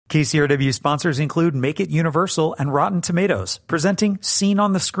KCRW sponsors include Make It Universal and Rotten Tomatoes, presenting Scene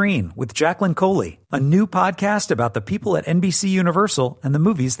on the Screen with Jacqueline Coley, a new podcast about the people at NBC Universal and the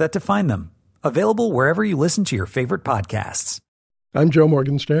movies that define them. Available wherever you listen to your favorite podcasts. I'm Joe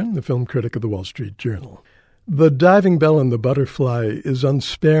Morgenstern, the film critic of the Wall Street Journal. The Diving Bell and the Butterfly is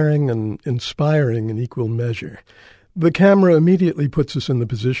unsparing and inspiring in equal measure. The camera immediately puts us in the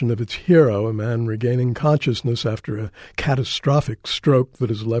position of its hero, a man regaining consciousness after a catastrophic stroke that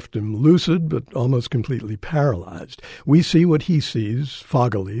has left him lucid but almost completely paralyzed. We see what he sees,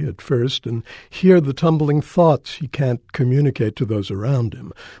 foggily at first, and hear the tumbling thoughts he can't communicate to those around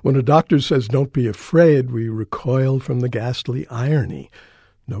him. When a doctor says, "Don't be afraid," we recoil from the ghastly irony.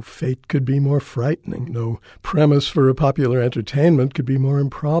 No fate could be more frightening. No premise for a popular entertainment could be more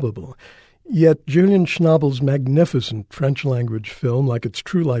improbable. Yet Julian Schnabel's magnificent French-language film, like its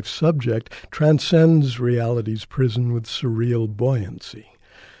true-life subject, transcends reality's prison with surreal buoyancy.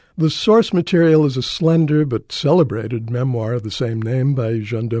 The source material is a slender but celebrated memoir of the same name by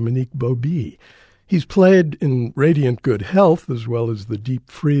Jean-Dominique Bauby. He's played in radiant good health, as well as the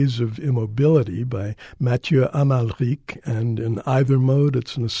deep freeze of immobility, by Mathieu Amalric, and in either mode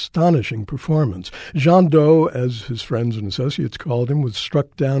it's an astonishing performance. Jean Doe, as his friends and associates called him, was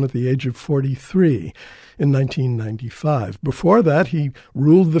struck down at the age of 43 in 1995. Before that, he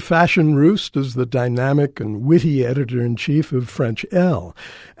ruled the fashion roost as the dynamic and witty editor-in-chief of French Elle.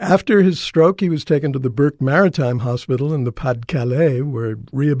 After his stroke, he was taken to the Burke Maritime Hospital in the Pas-de-Calais, where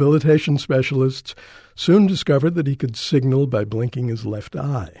rehabilitation specialists soon discovered that he could signal by blinking his left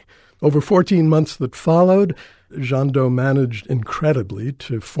eye. Over 14 months that followed, Jean Doe managed incredibly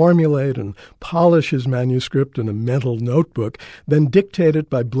to formulate and polish his manuscript in a mental notebook, then dictate it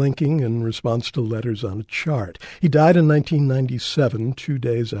by blinking in response to letters on a chart. He died in 1997, 2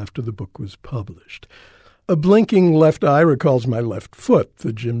 days after the book was published. A blinking left eye recalls My Left Foot,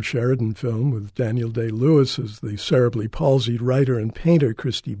 the Jim Sheridan film with Daniel Day-Lewis as the cerebrally palsied writer and painter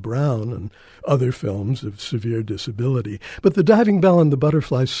Christy Brown, and other films of severe disability. But The Diving Bell and the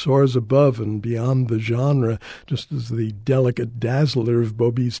Butterfly soars above and beyond the genre, just as the delicate dazzler of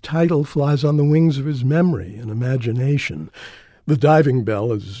Bauby's title flies on the wings of his memory and imagination. The diving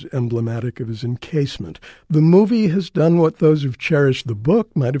bell is emblematic of his encasement. The movie has done what those who've cherished the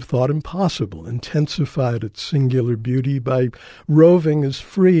book might have thought impossible, intensified its singular beauty by roving as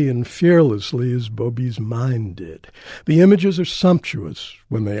free and fearlessly as Bauby's mind did. The images are sumptuous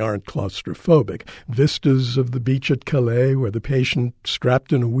when they aren't claustrophobic. Vistas of the beach at Calais, where the patient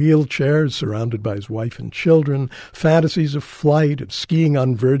strapped in a wheelchair is surrounded by his wife and children, fantasies of flight, of skiing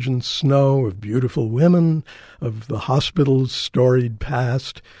on virgin snow, of beautiful women, of the hospital's storied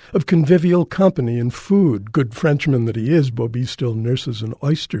past, of convivial company and food. Good Frenchman that he is, Bauby still nurses an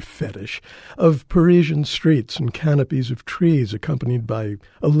oyster fetish, of Parisian streets and canopies of trees accompanied by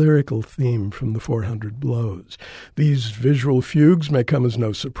a lyrical theme from the 400 Blows. These visual fugues may come as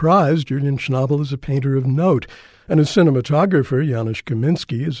no surprise. Julian Schnabel is a painter of note, and as cinematographer, Janusz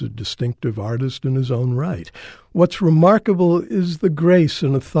Kaminski is a distinctive artist in his own right. What's remarkable is the grace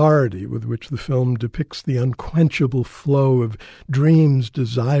and authority with which the film depicts the unquenchable flow of dreams,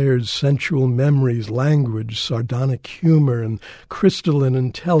 desires, sensual memories, language, sardonic humor, and crystalline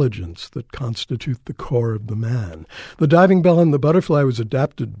intelligence that constitute the core of the man. The Diving Bell and the Butterfly was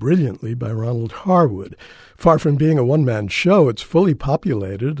adapted brilliantly by Ronald Harwood. Far from being a one-man show, it's fully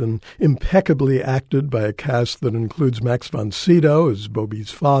populated and impeccably acted by a cast that includes Max von Sydow as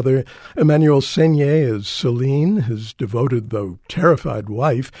Bauby's father, Emmanuelle Seigner as Celine, his devoted though terrified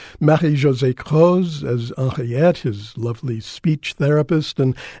wife, Marie-Josée Croze as Henriette, his lovely speech therapist,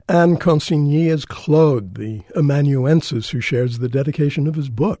 and Anne Consigny as Claude, the amanuensis who shares the dedication of his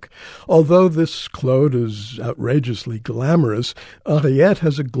book. Although this Claude is outrageously glamorous, Henriette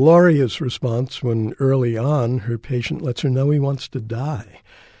has a glorious response when early on her patient lets her know he wants to die.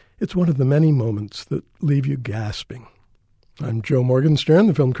 It's one of the many moments that leave you gasping. I'm Joe Morgenstern,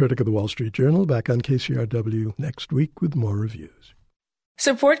 the film critic of the Wall Street Journal, back on KCRW next week with more reviews.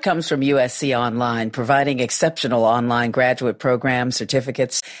 Support comes from USC Online, providing exceptional online graduate programs,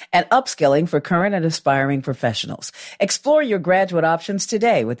 certificates, and upskilling for current and aspiring professionals. Explore your graduate options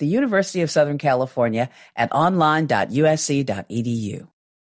today with the University of Southern California at online.usc.edu.